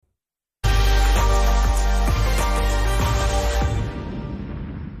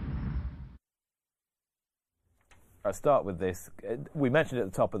start with this. We mentioned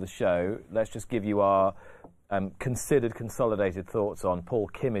at the top of the show. Let's just give you our considered, consolidated thoughts on Paul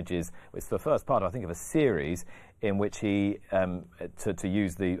Kimmage's. It's the first part, I think, of a series in which he, to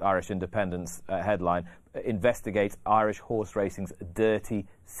use the Irish Independent's headline, investigates Irish horse racing's dirty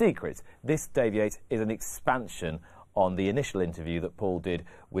secrets. This, Dave Yates, is an expansion on the initial interview that Paul did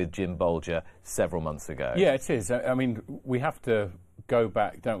with Jim Bolger several months ago. Yeah, it is. I mean, we have to go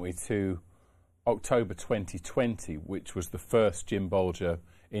back, don't we, to October 2020, which was the first Jim Bolger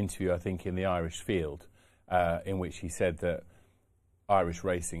interview, I think, in the Irish Field, in which he said that Irish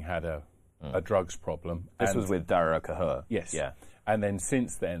racing had a drugs problem. This was with Dara O'Cahir. Yes. Yeah. And then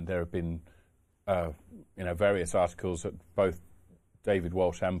since then, there have been various articles that both David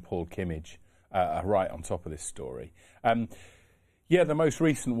Walsh and Paul Kimmage are right on top of this story. The most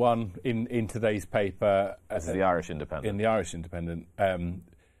recent one in today's paper... This is the Irish Independent. In the Irish Independent,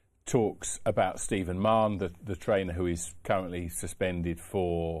 talks about Stephen Mahon, the trainer who is currently suspended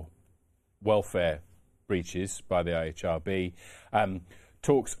for welfare breaches by the IHRB.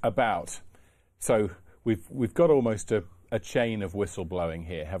 Talks about... So we've got almost a chain of whistleblowing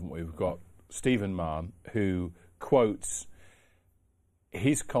here, haven't we? We've got Stephen Mahon, who quotes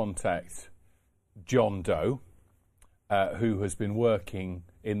his contact, John Doe, who has been working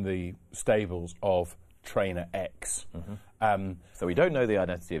in the stables of Trainer X. So we don't know the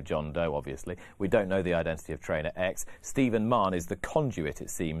identity of John Doe, obviously. We don't know the identity of Trainer X. Stephen Mahon is the conduit, it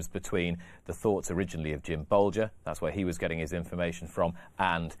seems, between the thoughts originally of Jim Bolger, that's where he was getting his information from,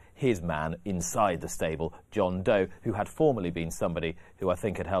 and his man inside the stable, John Doe, who had formerly been somebody who I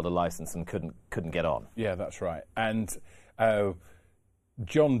think had held a licence and couldn't get on. Yeah, that's right. And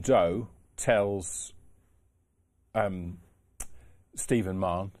John Doe tells Stephen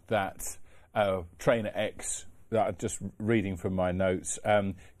Mahon that Trainer X, just reading from my notes,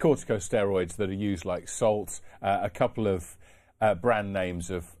 corticosteroids that are used like salts, a couple of brand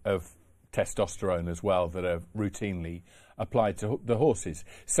names of testosterone as well that are routinely applied to the horses.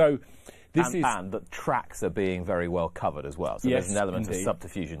 So and that tracks are being very well covered as well. So yes, there's an element indeed. of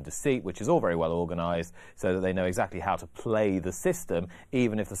subterfuge and deceit, which is all very well organised, so that they know exactly how to play the system,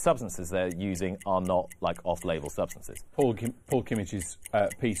 even if the substances they're using are not like off-label substances. Paul Kimmage's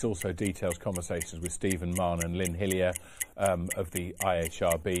piece also details conversations with Stephen Mahon and Lynn Hillier of the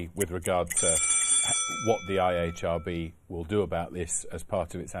IHRB with regard to what the IHRB will do about this as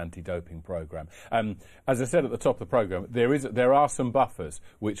part of its anti-doping programme. As I said at the top of the programme, there are some buffers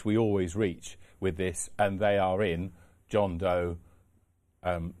which we always reach with this, and they are in John Doe,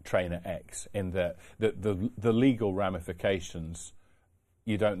 Trainer X, in that the legal ramifications,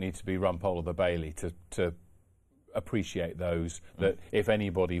 you don't need to be Rumpole of the Bailey to appreciate those, that if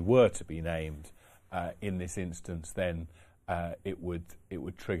anybody were to be named in this instance, then it would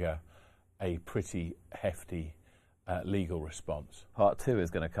trigger a pretty hefty legal response. Part 2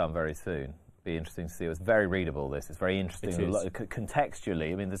 is going to come very soon. Be interesting to see. It's very readable, this. It's very interesting.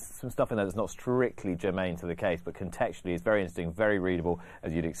 Contextually, I mean, there's some stuff in there that's not strictly germane to the case, but contextually it's very interesting, very readable,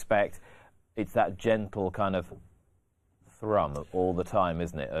 as you'd expect. It's that gentle kind of thrum all the time,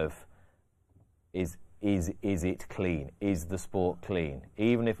 isn't it, of is it clean? Is the sport clean?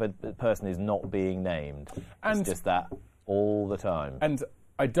 Even if a person is not being named, it's just that all the time. And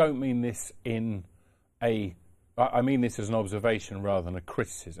I don't mean this I mean this as an observation rather than a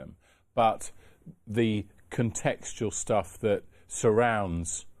criticism, but the contextual stuff that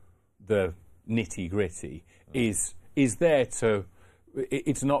surrounds the nitty-gritty is there to...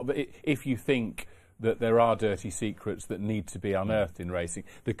 It's not that if you think that there are dirty secrets that need to be unearthed in racing,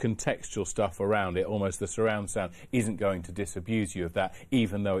 the contextual stuff around it, almost the surround sound, isn't going to disabuse you of that,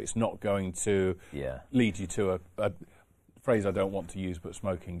 even though it's not going to lead you to a phrase I don't want to use, but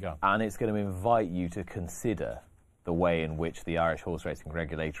smoking gun. And it's going to invite you to consider the way in which the Irish Horse Racing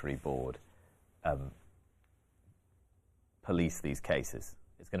Regulatory Board police these cases.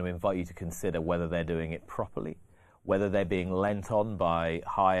 It's going to invite you to consider whether they're doing it properly, whether they're being lent on by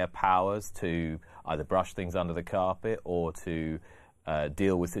higher powers to either brush things under the carpet or to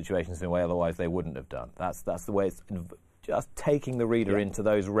deal with situations in a way otherwise they wouldn't have done. That's the way it's just taking the reader into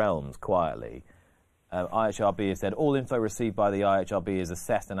those realms quietly. IHRB has said all info received by the IHRB is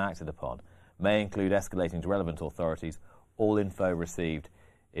assessed and acted upon, may include escalating to relevant authorities. All info received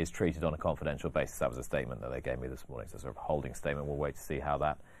is treated on a confidential basis. That was a statement that they gave me this morning. It's a sort of holding statement. We'll wait to see how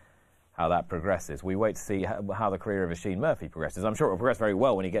that progresses. We wait to see how the career of Oisin Murphy progresses. I'm sure it will progress very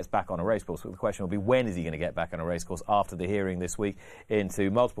well when he gets back on a racecourse. The question will be, when is he going to get back on a racecourse after the hearing this week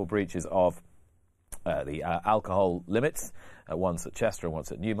into multiple breaches of the alcohol limits, once at Chester and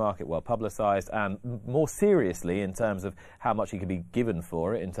once at Newmarket, well publicised, and more seriously in terms of how much he could be given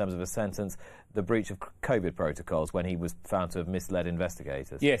for it, in terms of a sentence, the breach of COVID protocols when he was found to have misled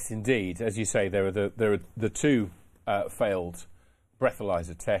investigators. Yes, indeed. As you say, there are the two failed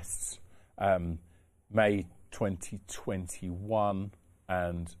breathalyzer tests, May 2021,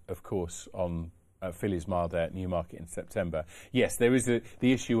 and of course on Phillies Mile Day at Newmarket in September. Yes, there is the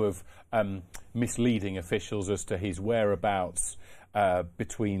issue of misleading officials as to his whereabouts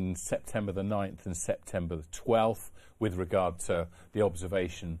between September the 9th and September the 12th with regard to the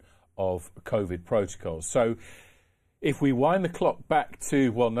observation of COVID protocols. So if we wind the clock back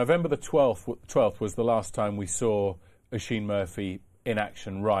to, well, November the 12th was the last time we saw Oisin Murphy in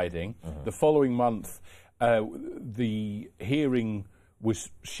action riding. The following month, the hearing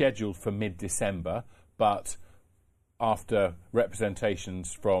was scheduled for mid-December, but after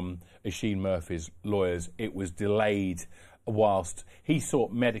representations from Oisin Murphy's lawyers, it was delayed whilst he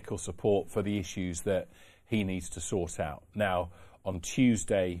sought medical support for the issues that he needs to sort out. Now, on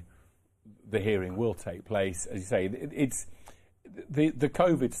Tuesday, the hearing will take place. As you say, it's the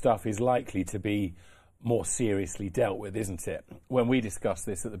COVID stuff is likely to be more seriously dealt with, isn't it? When we discussed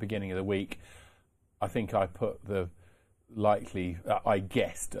this at the beginning of the week, I think I put the likely, I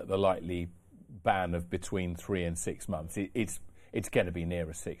guessed at the likely ban of between 3 and 6 months. It's going to be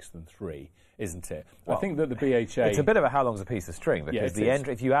nearer 6 than 3, isn't it? Well, I think that the BHA... It's a bit of a how long's a piece of string, because yeah,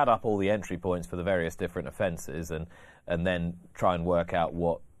 if you add up all the entry points for the various different offences and then try and work out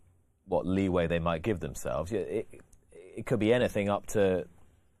what leeway they might give themselves, it could be anything up to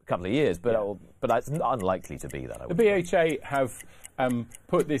a couple of years, but it's unlikely to be that. The BHA have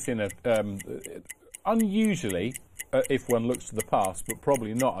put this in a unusually, if one looks to the past, but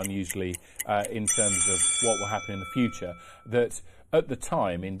probably not unusually in terms of what will happen in the future, that at the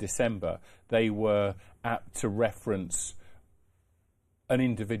time in December they were apt to reference an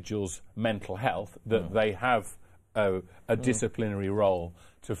individual's mental health, that they have a disciplinary role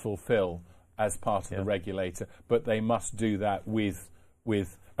to fulfil as part of the regulator, but they must do that with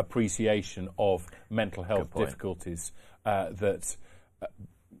appreciation of mental health difficulties that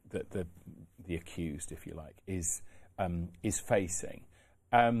the accused, if you like, is facing.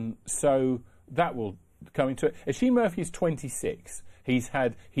 So that will come into it. Oisin Murphy is 26.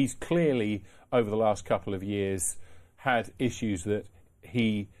 He's clearly over the last couple of years had issues that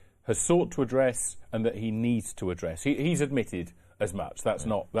he has sought to address and that he needs to address. He's admitted as much. That's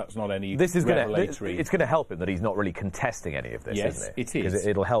not any revelatory. It's going to help him that he's not really contesting any of this, yes, isn't it? It is. Because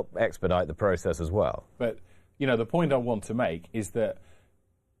it'll help expedite the process as well. But the point I want to make is that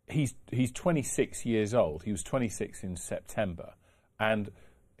he's 26 years old. He was 26 in September, and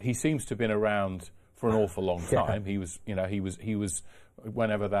he seems to have been around for an awful long time. He was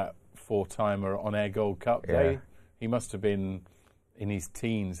whenever that 4-timer on Air Gold Cup day, he must have been in his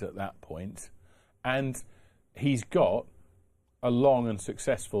teens at that point, and he's got a long and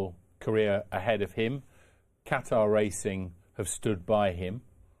successful career ahead of him. Qatar Racing have stood by him,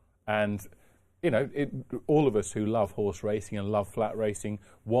 and all of us who love horse racing and love flat racing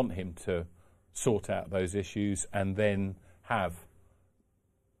want him to sort out those issues and then have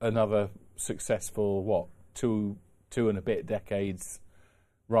another successful, 2 and a bit decades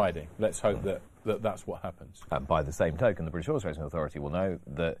riding. Let's hope that's what happens. And by the same token, the British Horse Racing Authority will know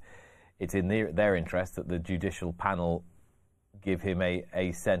that it's in their interest that the judicial panel give him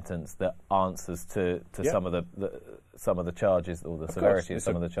a sentence that answers to some of the charges, or the severity of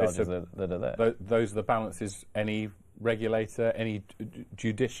some of the charges that are there. Those are the balances any regulator, any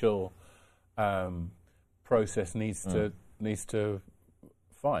judicial process needs to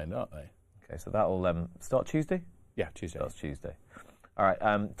find, aren't they? Okay, so that will start Tuesday? Yeah, Tuesday. Starts Tuesday. All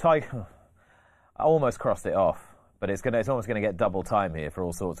right, Tiger, I almost crossed it off, but it's almost going to get double time here for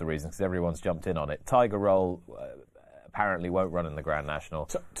all sorts of reasons, because everyone's jumped in on it. Tiger Roll apparently won't run in the Grand National.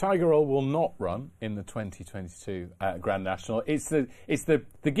 Tiger Roll will not run in the 2022 Grand National. It's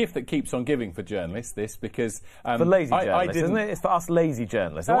the gift that keeps on giving for journalists, this, because... for lazy journalists, isn't it? It's for us lazy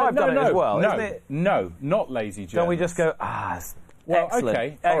journalists. I've done it as well, isn't it? No, not lazy journalists. Don't we just go, well, excellent,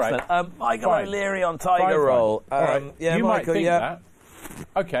 okay, excellent. all right. Michael O'Leary on Tiger Roll. All right. Yeah, you Michael, might think that.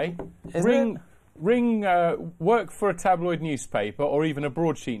 Okay. Work for a tabloid newspaper or even a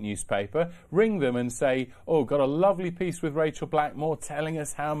broadsheet newspaper, ring them and say, got a lovely piece with Rachel Blackmore telling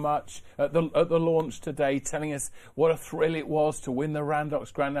us how much at the launch today, telling us what a thrill it was to win the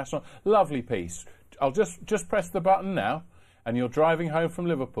Randox Grand National. Lovely piece. I'll just press the button now, and you're driving home from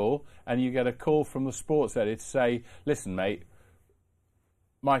Liverpool and you get a call from the sports editor to say, listen, mate,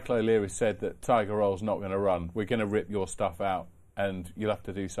 Michael O'Leary said that Tiger Roll's not going to run. We're going to rip your stuff out and you'll have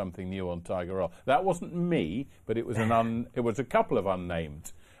to do something new on Tiger Roll. That wasn't me, but it was it was a couple of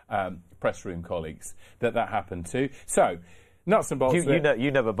unnamed press room colleagues that happened to. So, nuts and bolts.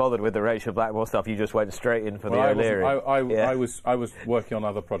 You never bothered with the Rachel Blackmore stuff. You just went straight in for the O'Leary. I was working on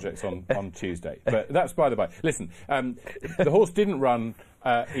other projects on Tuesday, but that's by the by. Listen, the horse didn't run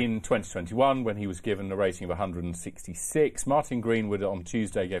in 2021 when he was given a rating of 166. Martin Greenwood on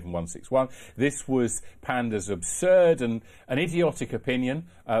Tuesday gave him 161. This was panned as absurd and an idiotic opinion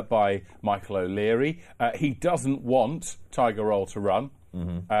by Michael O'Leary. He doesn't want Tiger Roll to run,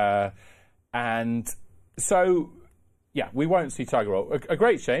 and so. Yeah, we won't see Tiger Roll. A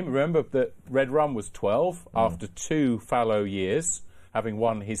great shame. Remember that Red Rum was 12 after 2 fallow years, having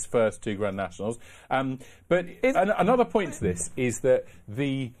won his first 2 Grand Nationals. But another point to this is that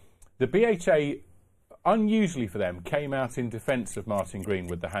the BHA, unusually for them, came out in defence of Martin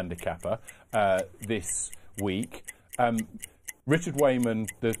Greenwood, the handicapper, this week. Richard Wayman,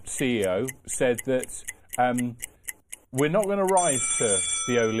 the CEO, said that we're not going to rise to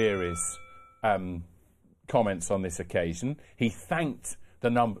the O'Leary's comments on this occasion. He thanked the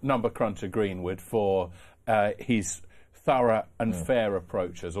number cruncher Greenwood for his thorough and fair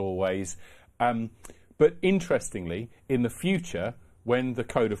approach, as always. But interestingly, in the future, when the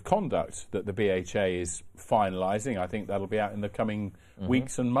code of conduct that the BHA is finalising, I think that'll be out in the coming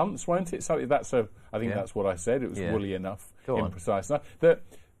weeks and months, won't it? So I think that's what I said. It was woolly enough, imprecise enough. That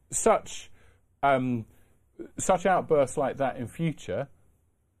such outbursts like that in future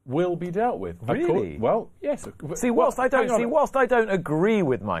will be dealt with. Really? Well, yes. Whilst I don't agree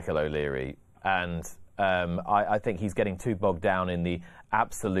with Michael O'Leary, and I think he's getting too bogged down in the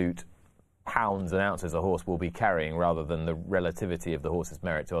absolute pounds and ounces a horse will be carrying rather than the relativity of the horse's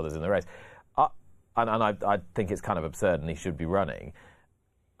merit to others in the race. I think it's kind of absurd and he should be running.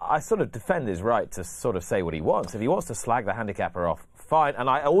 I sort of defend his right to sort of say what he wants. If he wants to slag the handicapper off, fine. And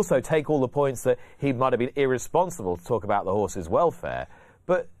I also take all the points that he might have been irresponsible to talk about the horse's welfare.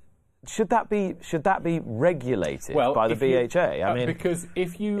 But should that be regulated by the BHA? I mean, because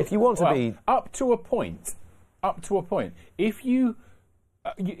if you want to be up to a point, if you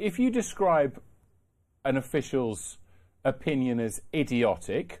describe an official's opinion as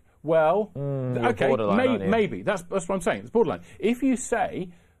idiotic, well, okay, maybe that's what I'm saying. It's borderline. If you say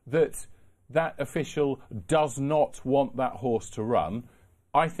that official does not want that horse to run,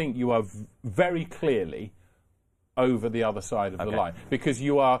 I think you are very clearly over the other side of the line, because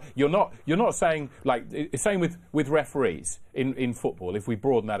you're not saying, like, same with referees in football. If we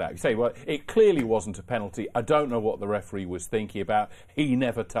broaden that out, you say, well, it clearly wasn't a penalty. I don't know what the referee was thinking about. He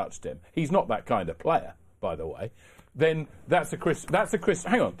never touched him. He's not that kind of player, by the way. Then that's a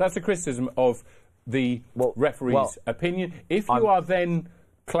criticism of the referee's opinion. If you are then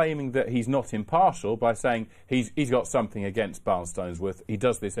claiming that he's not impartial by saying he's got something against Barnstonesworth, he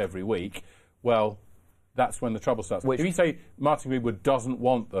does this every week, well, that's when the trouble starts. If you say Martin Greenwood doesn't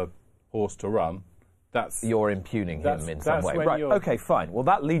want the horse to run, you're impugning him in some way. Right, OK, fine. Well,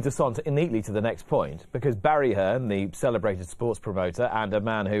 that leads us on neatly to the next point, because Barry Hearn, the celebrated sports promoter and a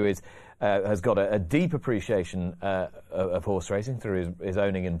man who has got a deep appreciation of horse racing through his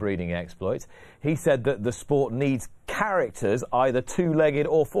owning and breeding exploits, he said that the sport needs characters, either two-legged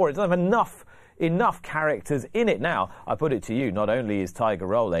or four. It doesn't have enough characters in it. Now, I put it to you, not only is Tiger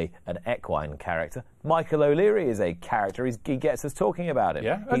Roll an equine character, Michael O'Leary is a character. He gets us talking about him.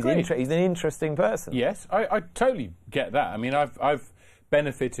 Yeah, he's an interesting person. Yes, I totally get that. I mean, I've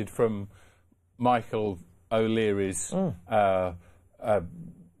benefited from Michael O'Leary's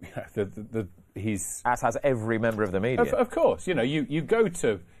his, as has every member of the media. Of course, you go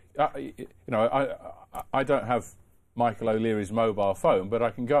to I don't have Michael O'Leary's mobile phone, but I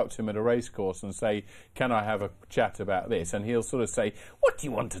can go up to him at a racecourse and say, can I have a chat about this? And he'll sort of say, what do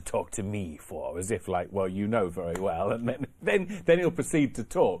you want to talk to me for? As if like, well, you know very well. And then he'll proceed to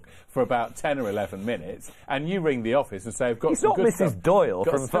talk for about 10 or 11 minutes. And you ring the office and say, I've got He's some not good Mrs. stuff, Doyle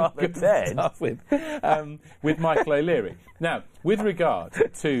got from Father Ted. Stuff with Michael O'Leary. Now, with regard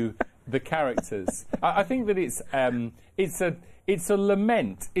to the characters, I think that it's a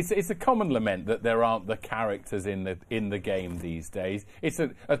lament. It's a common lament that there aren't the characters in the game these days. It's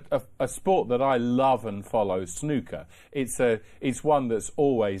a sport that I love and follow, snooker. It's one that's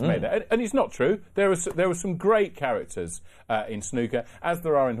always made that, and it's not true. There are some great characters in snooker, as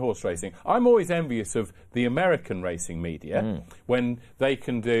there are in horse racing. I'm always envious of the American racing media when they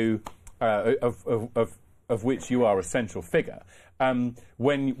can do of which you are a central figure.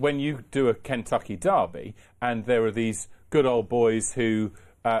 When you do a Kentucky Derby and there are these good old boys who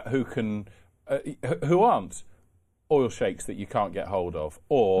aren't oil sheiks that you can't get hold of,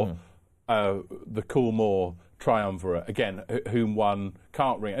 or the Coolmore triumvirate again, whom one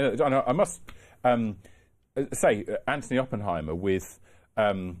can't ring. I must say, Anthony Oppenheimer with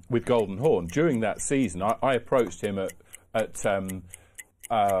Golden Horn during that season. I approached him at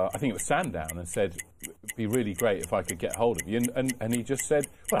I think it was Sandown and said, it'd be really great if I could get hold of you. And he just said,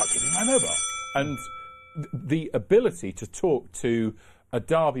 well, I'll give you my mobile. And the ability to talk to a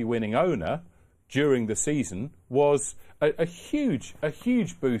Derby-winning owner during the season was a huge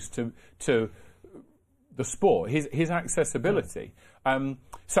boost to the sport, his accessibility.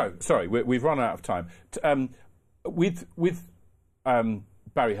 Sorry, we've run out of time. With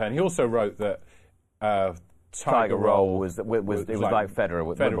Barry Hearn, he also wrote that Tiger Roll was like Federer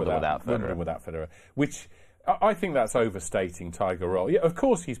without Federer, which I think that's overstating Tiger Roll. Yeah, of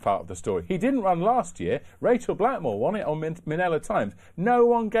course he's part of the story. He didn't run last year. Rachel Blackmore won it on Minella Times. No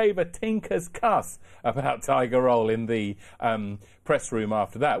one gave a tinker's cuss about Tiger Roll in the press room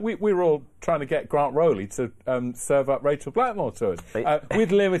after that. We were all trying to get Grant Rowley to serve up Rachel Blackmore to us.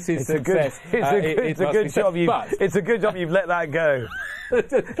 With limited success. It's a good job you've let that go.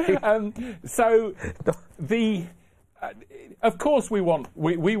 Of course, we want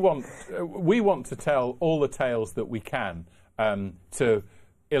to tell all the tales that we can to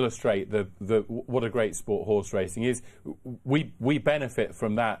illustrate what a great sport horse racing is. We benefit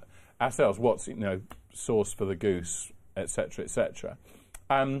from that ourselves. What's sauce for the goose, etc., etc.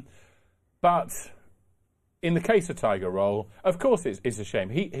 But in the case of Tiger Roll, of course, it's a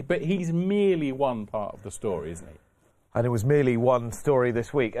shame. But he's merely one part of the story, isn't he? And it was merely one story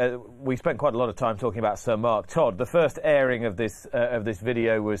this week. We spent quite a lot of time talking about Sir Mark Todd. The first airing of this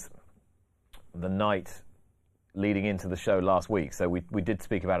video was the night leading into the show last week. So we did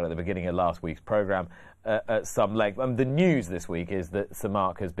speak about it at the beginning of last week's programme at some length. The news this week is that Sir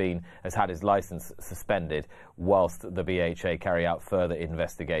Mark has had his licence suspended whilst the BHA carry out further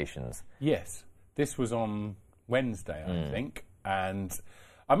investigations. Yes, this was on Wednesday, I think, and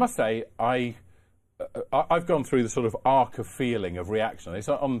I must say I've gone through the sort of arc of feeling of reaction. It's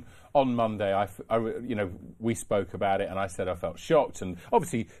on Monday. We spoke about it, and I said I felt shocked. And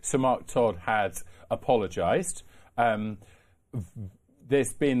obviously, Sir Mark Todd had apologised.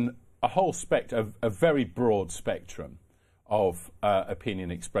 There's been a very broad spectrum of opinion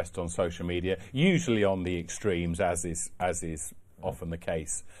expressed on social media, usually on the extremes, as is often the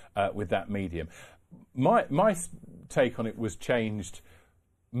case with that medium. My take on it was changed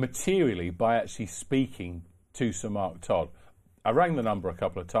materially by actually speaking to Sir Mark Todd. I rang the number a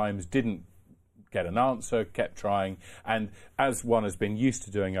couple of times, didn't get an answer, kept trying, and as one has been used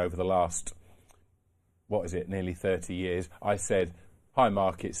to doing over the last, nearly 30 years, I said, "Hi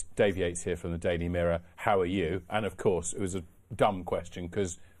Mark, it's Dave Yates here from the Daily Mirror, how are you?" And of course it was a dumb question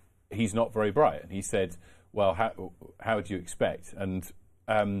because he's not very bright, and he said, "Well, how would you expect?" And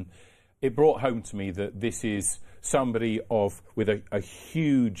it brought home to me that this is somebody with a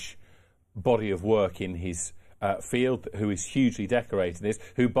huge body of work in his field, who is hugely decorated this,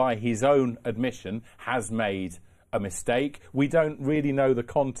 who by his own admission has made a mistake. We don't really know the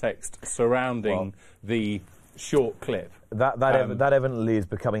context surrounding the short clip. That evidently is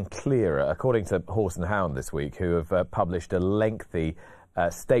becoming clearer, according to Horse and Hound this week, who have published a lengthy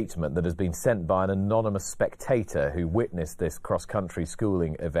statement that has been sent by an anonymous spectator who witnessed this cross-country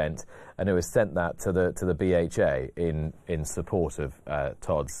schooling event, and who has sent that to the BHA in support of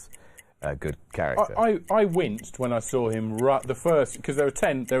Todd's good character. I winced when I saw him run the first, because there were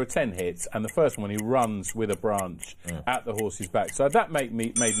 10 hits, and the first one he runs with a branch at the horse's back. So that made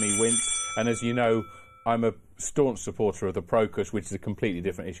me wince. And as you know, I'm a staunch supporter of the Procus, which is a completely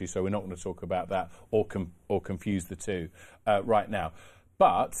different issue. So we're not going to talk about that or confuse the two right now.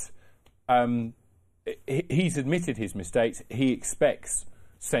 But he's admitted his mistakes. He expects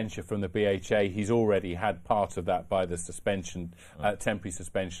censure from the BHA. He's already had part of that by the suspension, temporary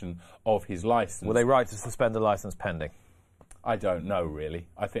suspension of his licence. Were they right to suspend the licence pending? I don't know, really.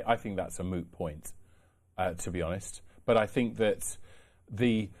 I think that's a moot point, to be honest. But I think that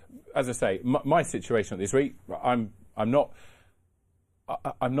as I say, my situation this week, I'm not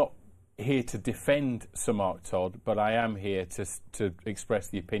here to defend Sir Mark Todd, but I am here to express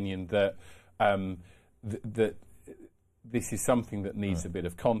the opinion that that this is something that needs a bit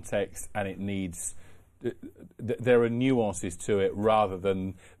of context, and it needs. There are nuances to it rather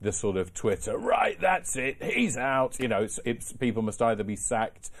than the sort of Twitter, right, that's it, he's out. It's people must either be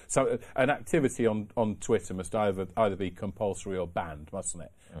sacked. So an activity on Twitter must either be compulsory or banned, mustn't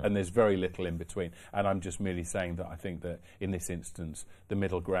it? And there's very little in between. And I'm just merely saying that I think that in this instance, the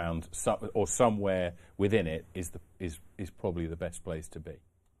middle ground, or somewhere within it, is probably the best place to be.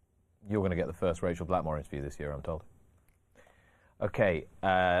 You're going to get the first Rachel Blackmore interview this year, I'm told. Okay,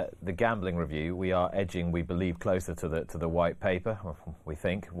 the gambling review. We are edging, we believe, closer to the white paper. We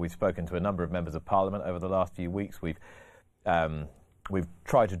think we've spoken to a number of members of Parliament over the last few weeks. We've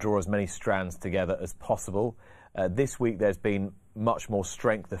tried to draw as many strands together as possible. This week, there's been much more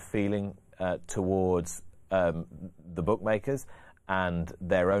strength of feeling towards the bookmakers and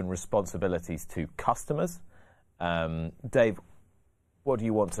their own responsibilities to customers. Dave, what do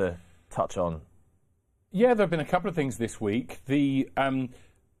you want to touch on? Yeah, there have been a couple of things this week. The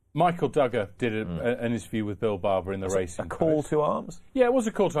Michael Duggar did an interview with Bill Barber in the Racing Post. A call to arms? Yeah, it was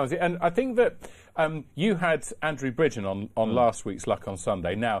a call to arms. And I think that you had Andrew Bridgen on last week's Luck on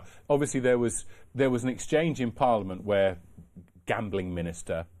Sunday. Now, obviously, there was an exchange in Parliament where gambling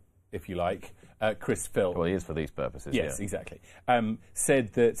minister, if you like, Chris Phil. Well, he is for these purposes. Yes, yeah. Exactly.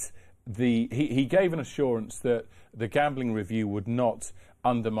 Said that he gave an assurance that the gambling review would not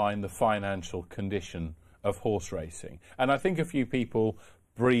undermine the financial condition of horse racing. And I think a few people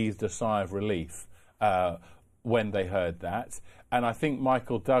breathed a sigh of relief when they heard that. And I think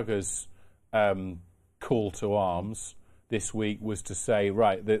Michael Duggar's call to arms this week was to say,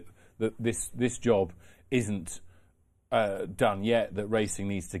 right, that this job isn't done yet, that racing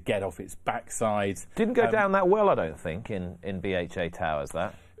needs to get off its backside. Didn't go down that well, I don't think, in BHA Towers,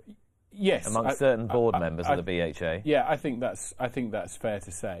 that. Yes, amongst certain board members of the BHA. Yeah, I think that's fair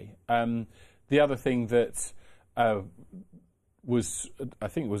to say. The other thing that was, I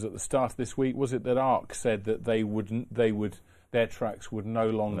think, was at the start of this week, was it that ARC said that their tracks would no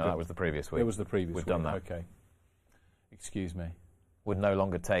longer. No, that was the previous week. It was the previous week. We've done that. Okay. Excuse me. Would no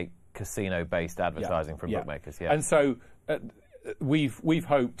longer take casino-based advertising from bookmakers. Yeah. And so we've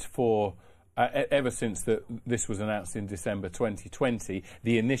hoped for. Ever since this was announced in December 2020,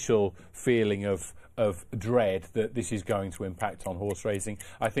 the initial feeling of dread that this is going to impact on horse racing,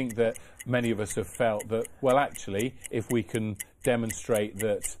 I think that many of us have felt that, well, actually, if we can demonstrate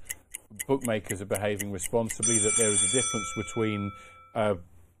that bookmakers are behaving responsibly, that there is a difference between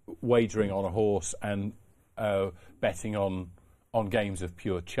wagering on a horse and betting on games of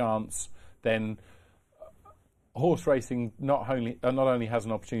pure chance, then horse racing not only has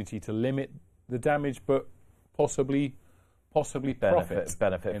an opportunity to limit the damage, but possibly benefit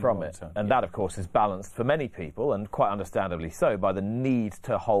from it. And that, of course, is balanced for many people, and quite understandably so, by the need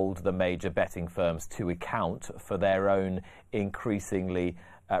to hold the major betting firms to account for their own increasingly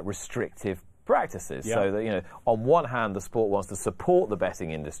restrictive practices. Yeah. So that, on one hand, the sport wants to support the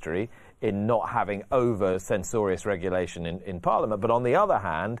betting industry in not having over censorious regulation in Parliament, but on the other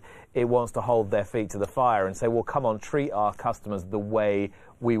hand, it wants to hold their feet to the fire and say, well, come on, treat our customers the way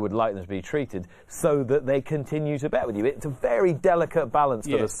we would like them to be treated so that they continue to bet with you. It's a very delicate balance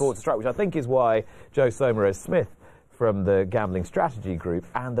for the sport to strike, which I think is why Joe Saumarez-Smith from the Gambling Strategy Group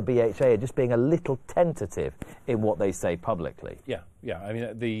and the BHA are just being a little tentative in what they say publicly. Yeah. I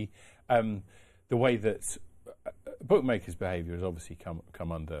mean, the way that bookmakers' behaviour has obviously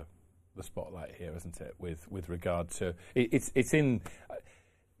come under the spotlight here, isn't it? With regard to it's in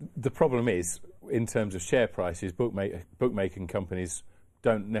the problem is in terms of share prices, bookmaking companies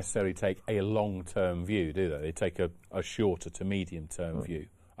don't necessarily take a long-term view, do they? They take a shorter to medium-term view,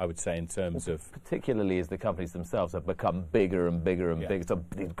 I would say, in terms of... Particularly as the companies themselves have become bigger and bigger and bigger. So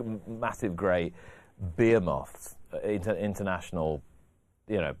these massive, great behemoths, international,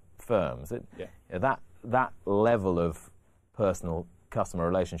 firms. That level of personal customer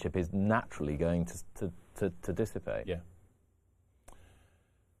relationship is naturally going to dissipate. Yeah.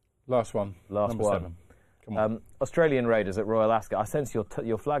 Last one. Number 7. Come on. Australian Raiders at Royal Ascot. I sense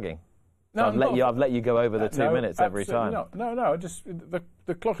you're flagging. No, I've let you go over the 2 minutes every time. No. Just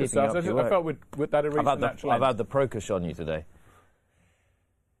the clock has started. I felt with that a reason natural. I've had the Prokush on you today.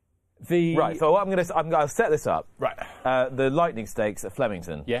 Right, so I'm going to set this up. Right. The Lightning Stakes at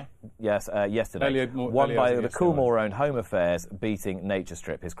Flemington. Yeah. Yes, yesterday. Won by the Coolmore-owned Home Affairs, beating Nature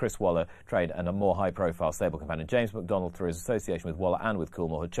Strip. His Chris Waller trained and a more high-profile stable companion. James McDonald, through his association with Waller and with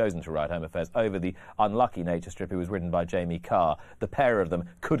Coolmore, had chosen to ride Home Affairs over the unlucky Nature Strip, who was ridden by Jamie Carr. The pair of them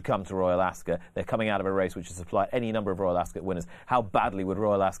could come to Royal Ascot. They're coming out of a race which has supplied any number of Royal Ascot winners. How badly would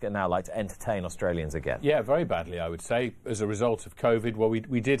Royal Ascot now like to entertain Australians again? Yeah, very badly, I would say, as a result of COVID. Well,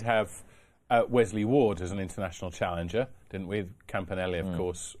 we did have Wesley Ward as an international challenger, didn't we? Campanelli, of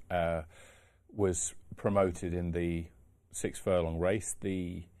course, was promoted in the 6 furlong race.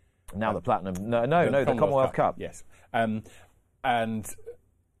 The Platinum. No, the Commonwealth Cup. Yes, and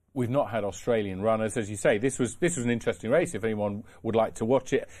we've not had Australian runners, as you say. This was an interesting race. If anyone would like to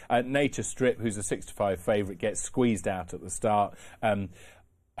watch it, Nature Strip, who's a 6-5 favourite, gets squeezed out at the start.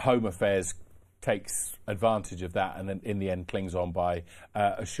 Home Affairs takes advantage of that and then in the end clings on by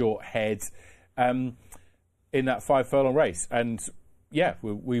a short head. in that 5 furlong race. And yeah,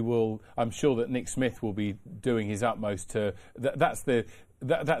 we will. I'm sure that Nick Smith will be doing his utmost to. That's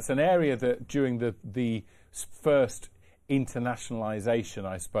an area that during the first internationalisation,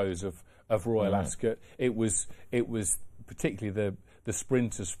 I suppose, of Royal Ascot, it was particularly the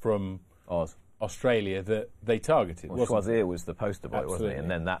sprinters from Australia that they targeted. Well, Choisir was the poster boy, Absolutely. wasn't he?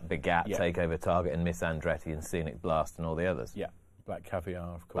 And then that begat take over Target and Miss Andretti and Scenic Blast and all the others. Yeah, Black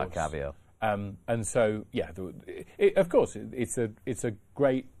Caviar, of course. Black Caviar. And so, yeah, of course, it's a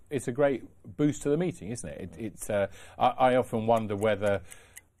great boost to the meeting, isn't it? I often wonder whether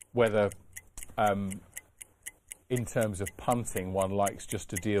in terms of punting, one likes just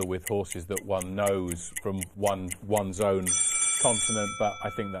to deal with horses that one knows from one's own continent, but I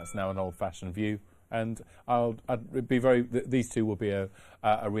think that's now an old-fashioned view. And I'd be these two will be a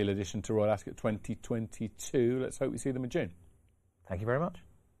real addition to Royal Ascot 2022. Let's hope we see them in June. Thank you very much.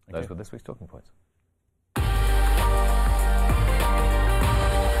 Those were this week's Talking Points.